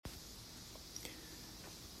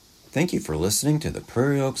Thank you for listening to the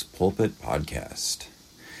Prairie Oaks Pulpit Podcast.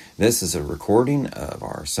 This is a recording of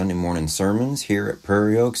our Sunday morning sermons here at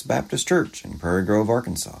Prairie Oaks Baptist Church in Prairie Grove,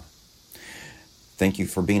 Arkansas. Thank you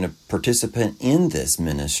for being a participant in this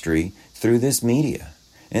ministry through this media.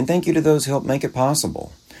 And thank you to those who help make it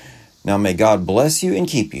possible. Now may God bless you and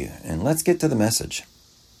keep you. And let's get to the message.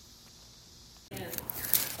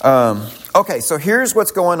 Okay, so here's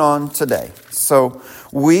what's going on today. So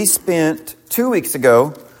we spent 2 weeks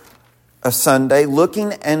ago a Sunday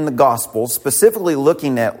looking in the Gospels, specifically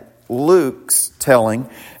looking at Luke's telling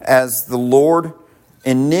as the Lord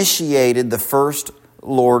initiated the first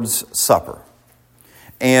Lord's Supper.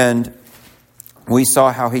 And we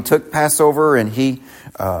saw how he took Passover and he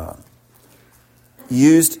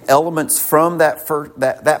used elements from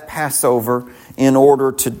that Passover in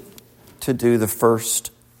order to do the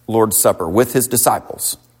first Lord's Supper with his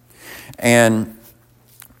disciples. And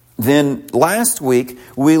then last week,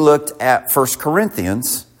 we looked at 1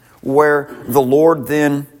 Corinthians, where the Lord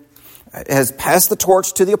then has passed the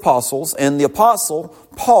torch to the apostles, and the apostle,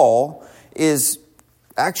 Paul, is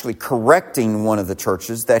actually correcting one of the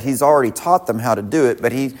churches that he's already taught them how to do it,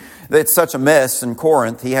 but it's such a mess in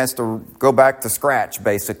Corinth, he has to go back to scratch,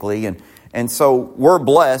 basically. And so we're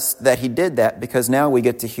blessed that he did that, because now we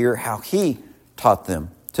get to hear how he taught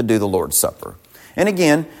them to do the Lord's Supper. And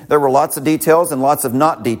again, there were lots of details and lots of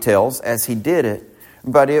not details as he did it.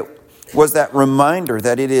 But it was that reminder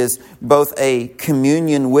that it is both a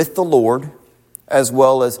communion with the Lord as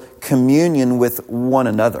well as communion with one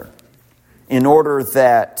another. In order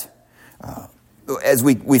that, as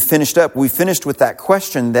we finished with that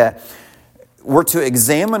question that we're to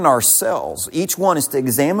examine ourselves. Each one is to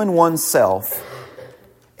examine oneself.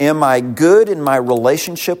 Am I good in my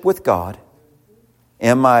relationship with God?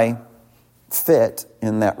 Am I fit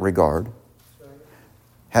in that regard?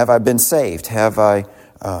 Have I been saved? Have I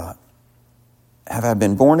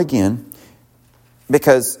been born again?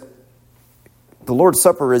 Because the Lord's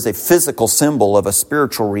Supper is a physical symbol of a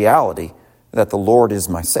spiritual reality that the Lord is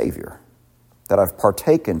my Savior, that I've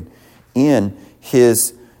partaken in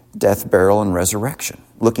his death, burial, and resurrection,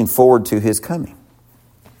 looking forward to his coming.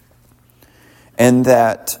 And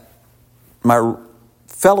that my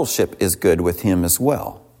fellowship is good with him as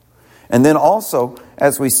well. And then also,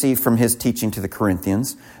 as we see from his teaching to the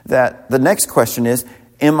Corinthians, that the next question is,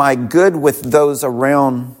 am I good with those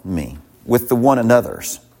around me, with the one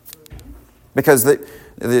another's? Because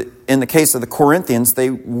in the case of the Corinthians, they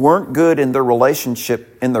weren't good in their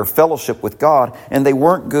relationship, in their fellowship with God, and they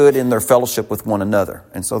weren't good in their fellowship with one another.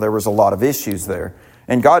 And so there was a lot of issues there.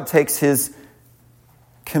 And God takes his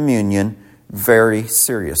communion very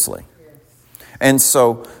seriously. And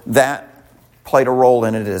so that played a role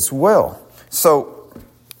in it as well. So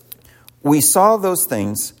we saw those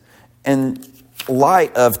things in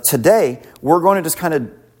light of today. We're going to just kind of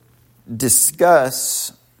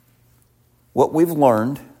discuss what we've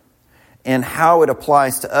learned and how it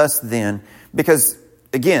applies to us then. Because,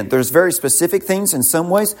 again, there's very specific things in some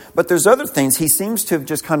ways, but there's other things he seems to have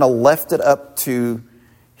just kind of left it up to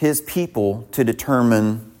his people to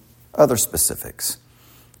determine other specifics.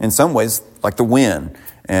 In some ways, like the when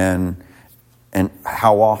and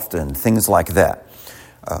how often, things like that.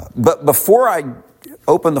 But before I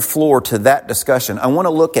open the floor to that discussion, I want to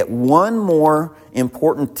look at one more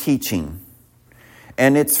important teaching.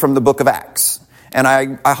 And it's from the book of Acts. And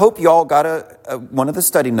I hope you all got one of the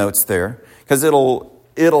study notes there, because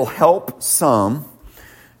it'll help some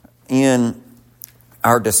in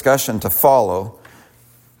our discussion to follow.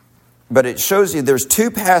 But it shows you there's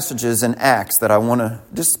two passages in Acts that I want to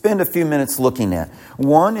just spend a few minutes looking at.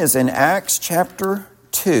 One is in Acts chapter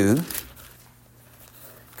 2,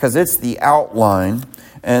 because it's the outline.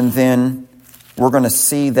 And then we're going to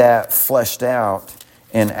see that fleshed out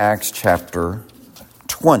in Acts chapter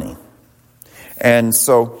 20. And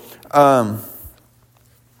so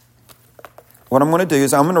what I'm going to do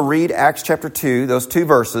is I'm going to read Acts chapter 2, those two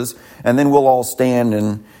verses, and then we'll all stand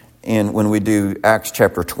and when we do Acts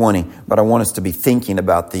chapter 20. But I want us to be thinking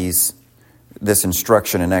about this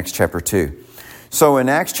instruction in Acts chapter 2. So in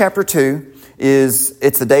Acts chapter 2,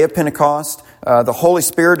 it's the day of Pentecost. The Holy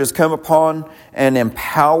Spirit has come upon and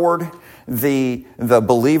empowered the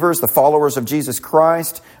believers, the followers of Jesus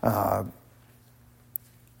Christ. A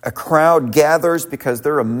crowd gathers because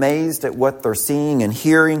they're amazed at what they're seeing and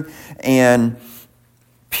hearing. And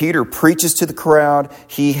Peter preaches to the crowd.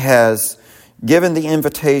 He has given the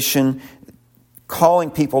invitation,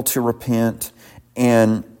 calling people to repent.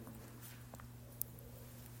 And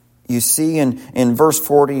you see in verse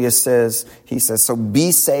 40, he says, so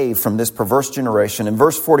be saved from this perverse generation. And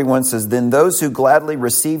verse 41 says, then those who gladly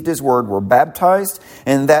received his word were baptized,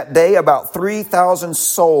 and that day about 3,000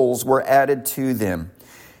 souls were added to them.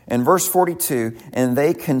 And verse 42, and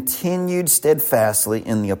they continued steadfastly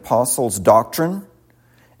in the apostles' doctrine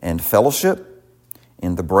and fellowship,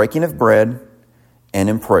 in the breaking of bread, and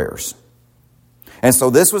in prayers. And so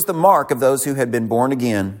this was the mark of those who had been born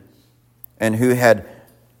again and who had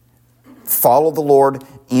followed the Lord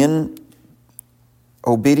in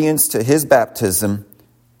obedience to his baptism.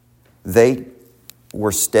 They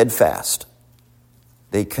were steadfast.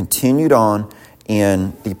 They continued on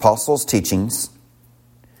in the apostles' teachings.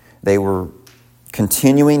 They were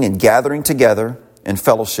continuing and gathering together in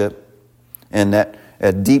fellowship, and that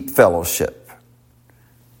a deep fellowship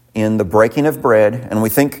in the breaking of bread. And we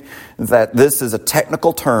think that this is a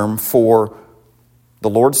technical term for the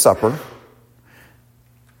Lord's Supper,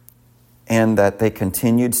 and that they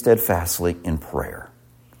continued steadfastly in prayer,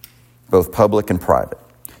 both public and private.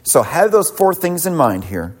 So have those four things in mind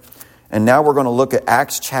here. And now we're going to look at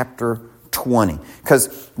Acts chapter 20,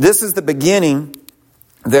 because this is the beginning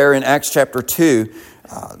there in Acts chapter 2.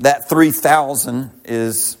 That 3,000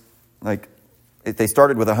 is like, they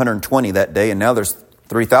started with 120 that day, and now there's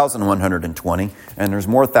 3,120, and there's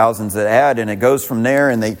more thousands that add, and it goes from there,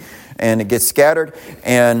 and it gets scattered.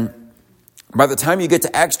 And by the time you get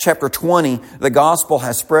to Acts chapter 20, the gospel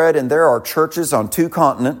has spread, and there are churches on 2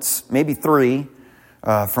 continents, maybe 3,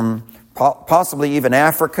 from possibly even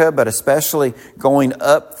Africa, but especially going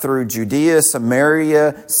up through Judea,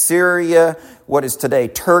 Samaria, Syria, what is today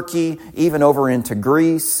Turkey, even over into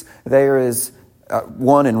Greece. There is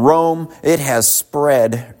one in Rome. It has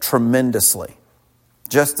spread tremendously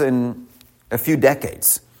just in a few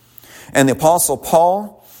decades. And the Apostle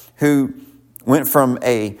Paul, who went from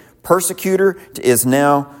a persecutor is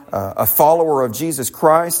now a follower of Jesus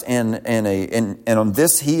Christ, and on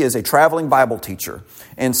this he is a traveling Bible teacher.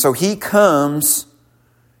 And so he comes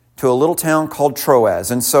to a little town called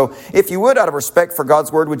Troas. And so if you would, out of respect for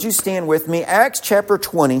God's word, would you stand with me? Acts chapter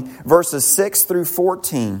 20, verses 6 through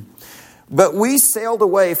 14. But we sailed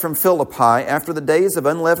away from Philippi after the days of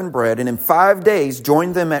unleavened bread, and in 5 days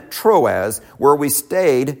joined them at Troas, where we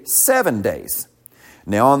stayed 7 days.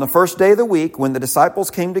 Now on the first day of the week, when the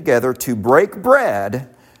disciples came together to break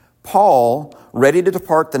bread, Paul, ready to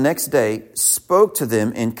depart the next day, spoke to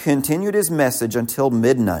them and continued his message until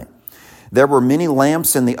midnight. There were many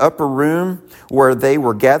lamps in the upper room where they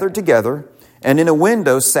were gathered together, and in a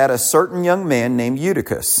window sat a certain young man named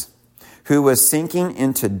Eutychus, who was sinking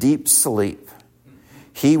into deep sleep.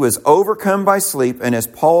 He was overcome by sleep, and as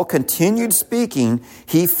Paul continued speaking,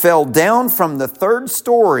 he fell down from the 3rd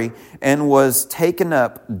story and was taken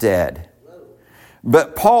up dead.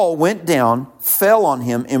 But Paul went down, fell on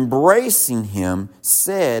him, embracing him,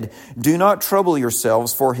 said, "Do not trouble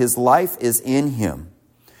yourselves, for his life is in him."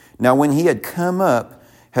 Now when he had come up,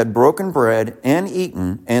 had broken bread and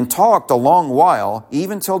eaten, and talked a long while,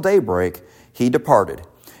 even till daybreak, he departed.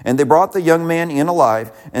 And they brought the young man in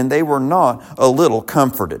alive, and they were not a little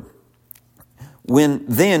comforted.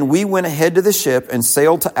 Then we went ahead to the ship and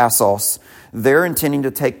sailed to Assos, there intending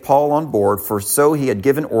to take Paul on board, for so he had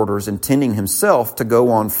given orders, intending himself to go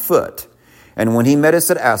on foot. And when he met us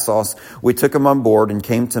at Assos, we took him on board and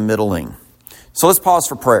came to Mytilene. So let's pause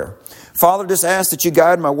for prayer. Father, just ask that you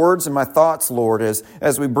guide my words and my thoughts, Lord,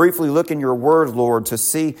 as we briefly look in your word, Lord, to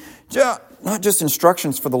see not just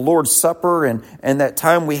instructions for the Lord's Supper and that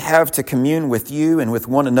time we have to commune with you and with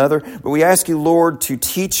one another, but we ask you, Lord, to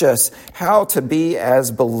teach us how to be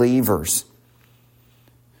as believers,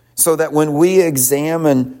 so that when we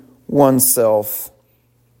examine oneself,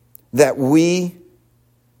 that we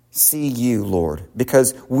see you, Lord,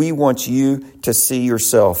 because we want you to see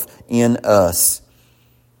yourself in us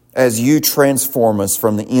as you transform us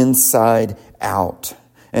from the inside out.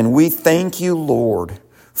 And we thank you, Lord,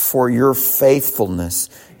 for your faithfulness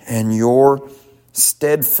and your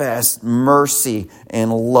steadfast mercy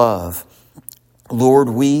and love. Lord,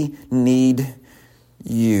 we need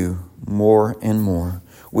you more and more.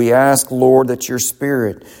 We ask, Lord, that your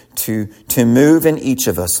Spirit to move in each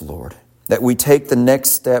of us, Lord, that we take the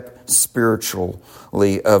next step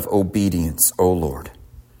spiritually of obedience, O Lord.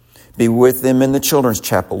 Be with them in the children's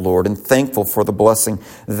chapel, Lord, and thankful for the blessing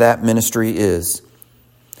that ministry is.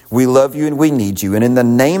 We love you and we need you. And in the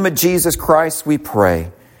name of Jesus Christ, we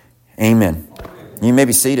pray. Amen. You may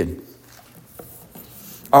be seated.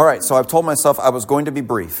 All right, so I've told myself I was going to be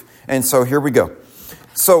brief. And so here we go.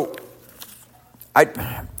 So I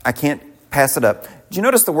can't pass it up. Did you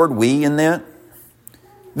notice the word "we" in that?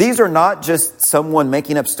 These are not just someone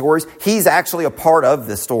making up stories. He's actually a part of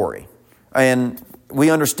the story. And we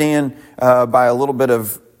understand by a little bit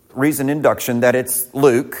of reasoned induction that it's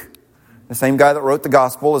Luke, the same guy that wrote the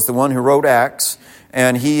gospel is the one who wrote Acts.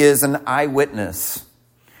 And he is an eyewitness.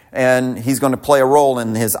 And he's going to play a role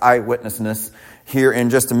in his eyewitnessness here in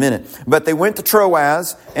just a minute. But they went to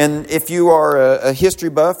Troas, and if you are a history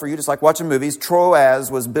buff or you just like watching movies,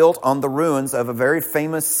 Troas was built on the ruins of a very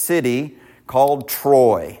famous city called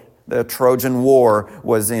Troy. The Trojan War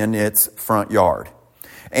was in its front yard.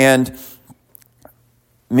 And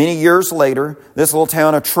many years later, this little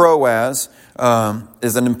town of Troas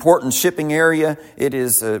is an important shipping area. It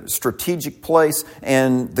is a strategic place,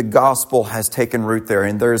 and the gospel has taken root there.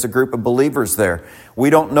 And there's a group of believers there. We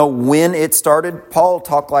don't know when it started. Paul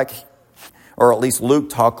talked like, or at least Luke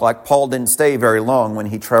talked like, Paul didn't stay very long when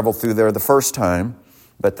he traveled through there the first time.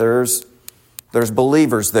 But there's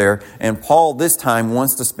believers there, and Paul this time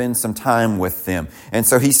wants to spend some time with them. And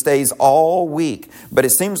so he stays all week. But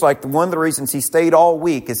it seems like one of the reasons he stayed all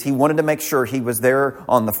week is he wanted to make sure he was there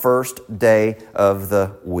on the first day of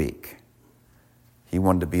the week. He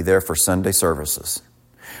wanted to be there for Sunday services.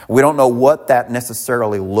 We don't know what that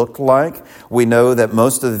necessarily looked like. We know that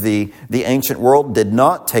most of the ancient world did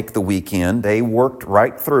not take the weekend. They worked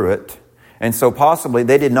right through it. And so possibly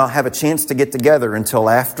they did not have a chance to get together until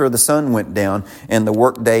after the sun went down and the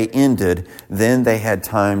workday ended. Then they had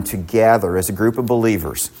time to gather as a group of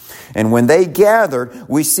believers. And when they gathered,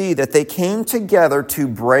 we see that they came together to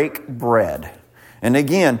break bread. And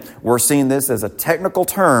again, we're seeing this as a technical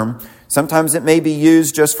term. Sometimes it may be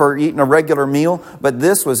used just for eating a regular meal, but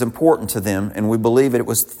this was important to them, and we believe it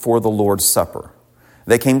was for the Lord's Supper.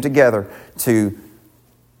 They came together to,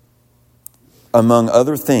 among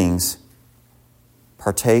other things,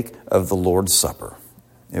 partake of the Lord's Supper.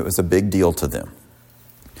 It was a big deal to them.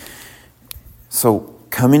 So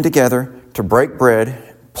coming together to break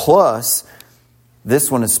bread, plus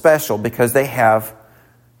this one is special because they have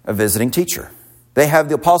a visiting teacher. They have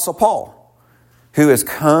the Apostle Paul, who has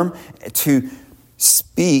come to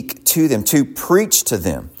speak to them, to preach to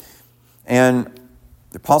them. And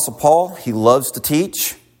the Apostle Paul, he loves to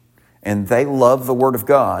teach, and they love the Word of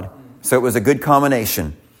God. So it was a good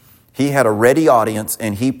combination. He had a ready audience,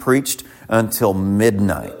 and he preached until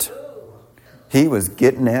midnight. He was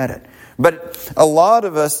getting at it. But a lot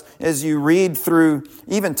of us, as you read through,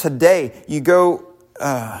 even today, you go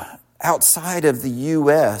outside of the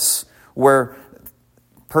U.S. where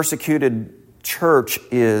persecuted church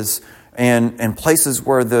is, and places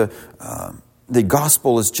where the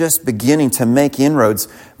gospel is just beginning to make inroads.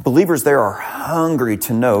 Believers there are hungry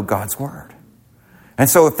to know God's Word. And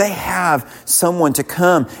so if they have someone to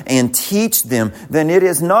come and teach them, then it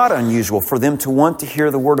is not unusual for them to want to hear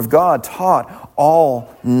the Word of God taught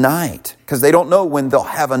all night, because they don't know when they'll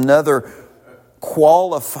have another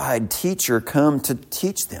qualified teacher come to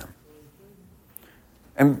teach them.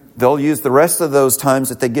 And they'll use the rest of those times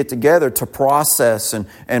that they get together to process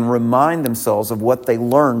and remind themselves of what they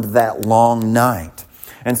learned that long night.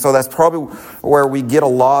 And so that's probably where we get a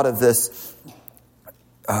lot of this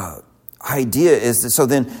idea is that, so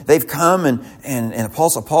then they've come and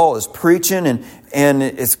Apostle Paul is preaching and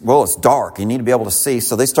it's dark. You need to be able to see.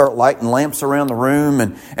 So they start lighting lamps around the room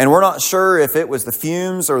and we're not sure if it was the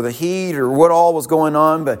fumes or the heat or what all was going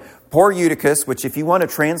on, but poor Eutychus, which if you want to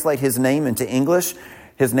translate his name into English,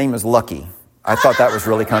 his name is Lucky. I thought that was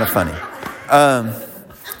really kind of funny.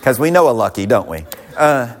 Because we know a Lucky, don't we?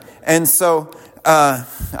 And so I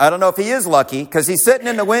don't know if he is lucky because he's sitting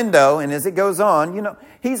in the window, and as it goes on,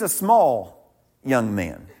 he's a small young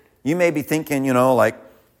man. You may be thinking, a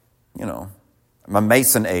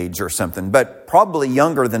Mason age or something, but probably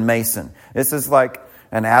younger than Mason. This is like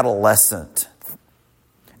an adolescent.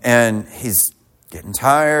 And he's getting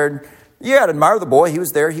tired. You got to admire the boy. He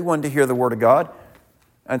was there. He wanted to hear the Word of God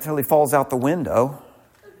until he falls out the window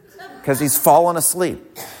because he's fallen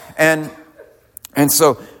asleep. And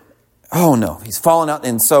so... oh no, he's fallen out.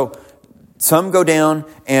 And so some go down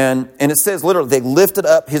and it says literally they lifted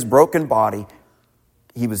up his broken body.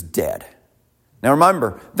 He was dead. Now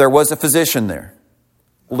remember, there was a physician there.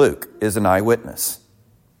 Luke is an eyewitness.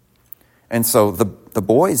 And so the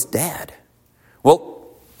boy is dead. Well,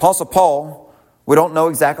 Apostle Paul, we don't know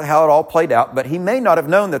exactly how it all played out, but he may not have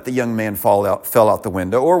known that the young man fell out the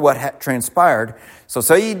window or what had transpired. So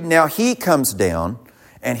now he comes down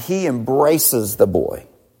and he embraces the boy.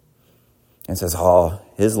 And says,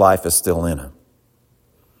 his life is still in him.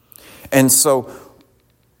 And so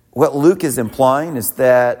what Luke is implying is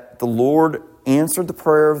that the Lord answered the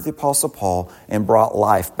prayer of the Apostle Paul and brought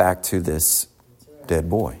life back to this dead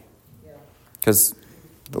boy. Because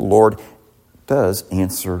the Lord does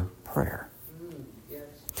answer prayer.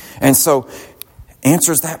 And so,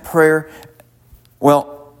 answers that prayer.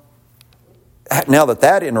 Well, now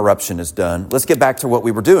that interruption is done, let's get back to what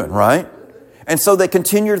we were doing, right? And so they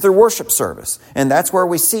continued their worship service. And that's where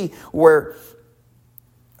we see where,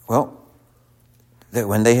 that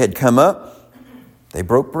when they had come up, they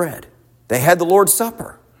broke bread. They had the Lord's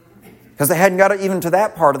Supper. Because they hadn't got even to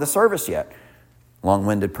that part of the service yet.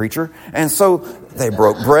 Long-winded preacher. And so they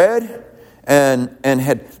broke bread and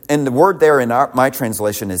the word there in my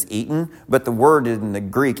translation is eaten, but the word in the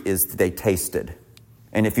Greek is they tasted.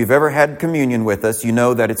 And if you've ever had communion with us, you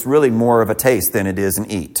know that it's really more of a taste than it is an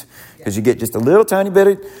eat. Because you get just a little tiny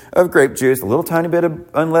bit of grape juice, a little tiny bit of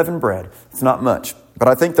unleavened bread. It's not much. But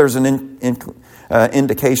I think there's an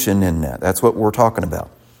indication in that. That's what we're talking about.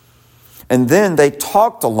 And then they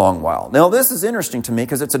talked a long while. Now, this is interesting to me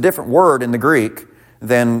because it's a different word in the Greek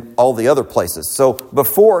than all the other places. So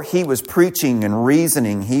before he was preaching and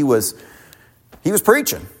reasoning, he was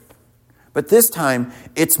preaching. But this time,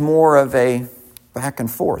 it's more of a back and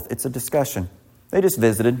forth. It's a discussion. They just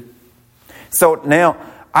visited. So now,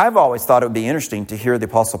 I've always thought it would be interesting to hear the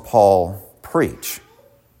Apostle Paul preach.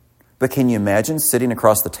 But can you imagine sitting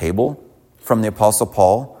across the table from the Apostle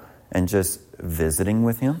Paul and just visiting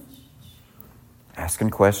with him? Asking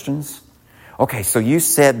questions. Okay, so you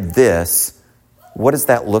said this. What does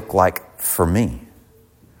that look like for me?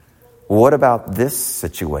 What about this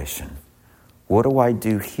situation? What do I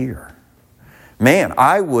do here? Man,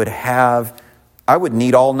 I would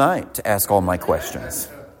need all night to ask all my questions.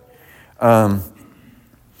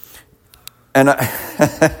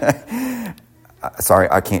 Sorry,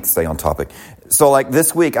 I can't stay on topic. So like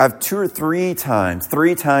this week, I've 2 or 3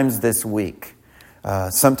 times this week,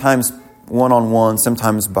 sometimes one-on-one,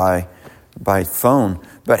 sometimes by phone,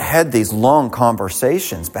 but had these long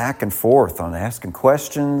conversations back and forth on asking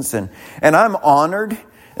questions. And I'm honored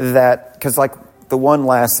that, because like the one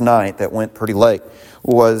last night that went pretty late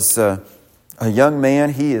was a young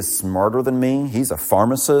man. He is smarter than me. He's a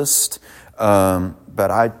pharmacist, but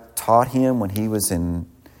I taught him when he was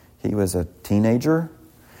a teenager,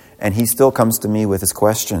 and he still comes to me with his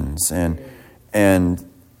questions and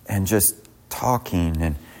just talking,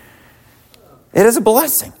 and it is a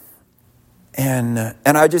blessing. And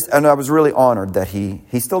I was really honored that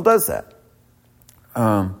he still does that.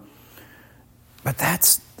 But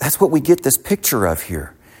that's what we get this picture of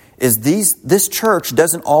here. Is this church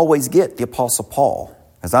doesn't always get the Apostle Paul,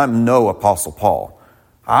 as I'm no Apostle Paul.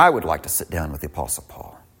 I would like to sit down with the Apostle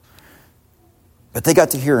Paul. But they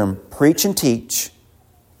got to hear him preach and teach.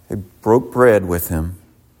 They broke bread with him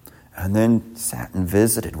and then sat and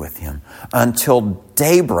visited with him until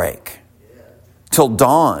daybreak, till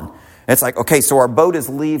dawn. It's like, okay, so our boat is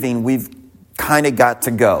leaving. We've kind of got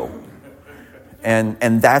to go.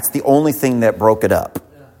 And that's the only thing that broke it up.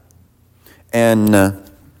 And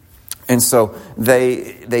so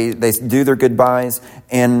they do their goodbyes.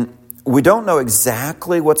 And we don't know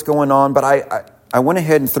exactly what's going on, but I went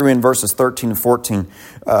ahead and threw in verses 13 and 14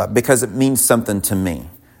 because it means something to me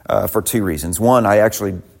for 2 reasons. One, I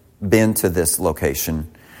actually been to this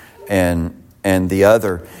location, and the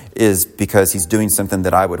other is because he's doing something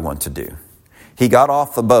that I would want to do. He got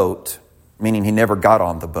off the boat, meaning he never got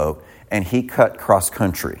on the boat, and he cut cross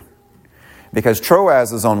country. Because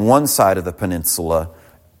Troas is on one side of the peninsula,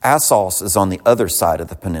 Assos is on the other side of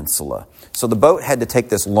the peninsula. So the boat had to take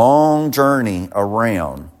this long journey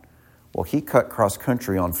around. Well, he cut cross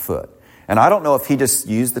country on foot. And I don't know if he just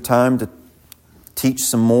used the time to teach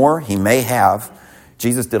some more. He may have.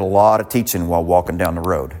 Jesus did a lot of teaching while walking down the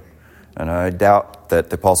road. And I doubt that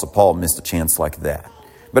the Apostle Paul missed a chance like that.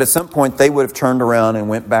 But at some point, they would have turned around and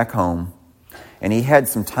went back home. And he had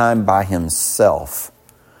some time by himself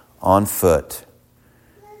on foot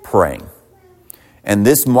praying. And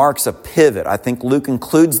this marks a pivot. I think Luke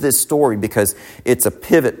includes this story because it's a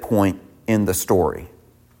pivot point in the story,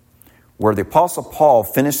 where the Apostle Paul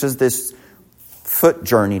finishes this foot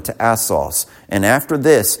journey to Assos. And after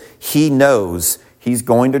this, he knows he's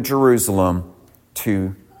going to Jerusalem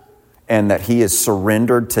and that he is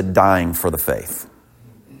surrendered to dying for the faith.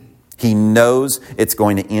 He knows it's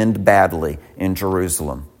going to end badly in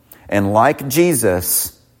Jerusalem. And like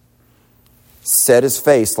Jesus, set his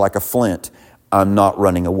face like a flint. I'm not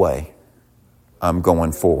running away. I'm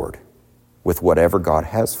going forward with whatever God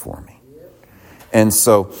has for me. And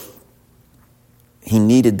so he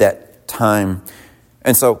needed that time.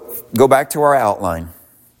 And so go back to our outline.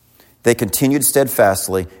 They continued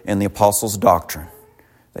steadfastly in the apostles' doctrine.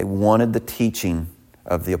 They wanted the teaching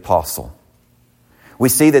of the apostle. We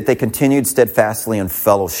see that they continued steadfastly in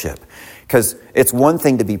fellowship. Because it's one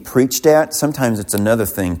thing to be preached at. Sometimes it's another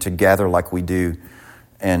thing to gather like we do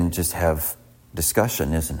and just have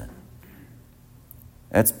discussion, isn't it?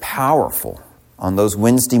 It's powerful on those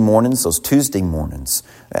Wednesday mornings, those Tuesday mornings,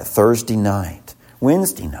 that Thursday night,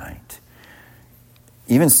 Wednesday night,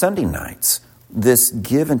 even Sunday nights, this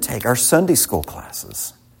give and take, our Sunday school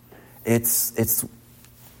classes. It's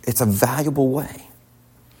a valuable way.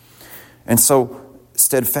 And so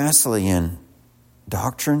steadfastly in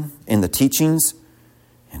doctrine, in the teachings,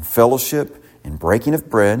 in fellowship, in breaking of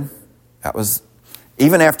bread. That was,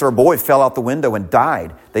 even after a boy fell out the window and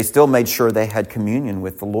died, they still made sure they had communion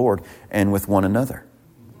with the Lord and with one another.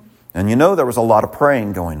 And there was a lot of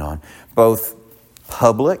praying going on, both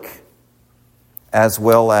public as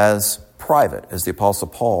well as private, as the Apostle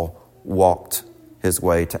Paul walked his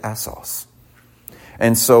way to Assos.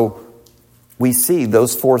 And so we see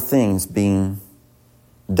those four things being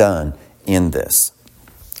done in this.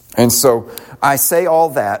 And so I say all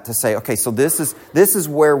that to say, okay, so this is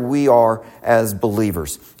where we are as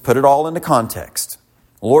believers. Put it all into context.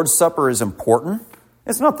 Lord's Supper is important.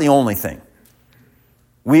 It's not the only thing.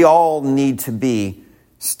 We all need to be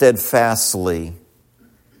steadfastly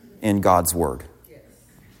in God's Word.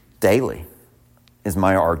 Daily is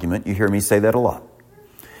my argument. You hear me say that a lot.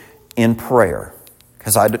 In prayer.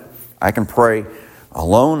 Because I can pray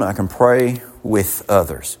alone, I can pray with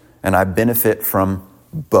others. And I benefit from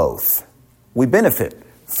both. We benefit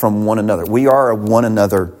from one another. We are a one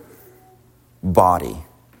another body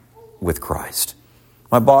with Christ.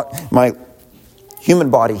 My human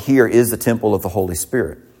body here is the temple of the Holy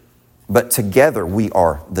Spirit. But together we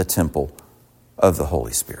are the temple of the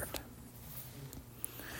Holy Spirit.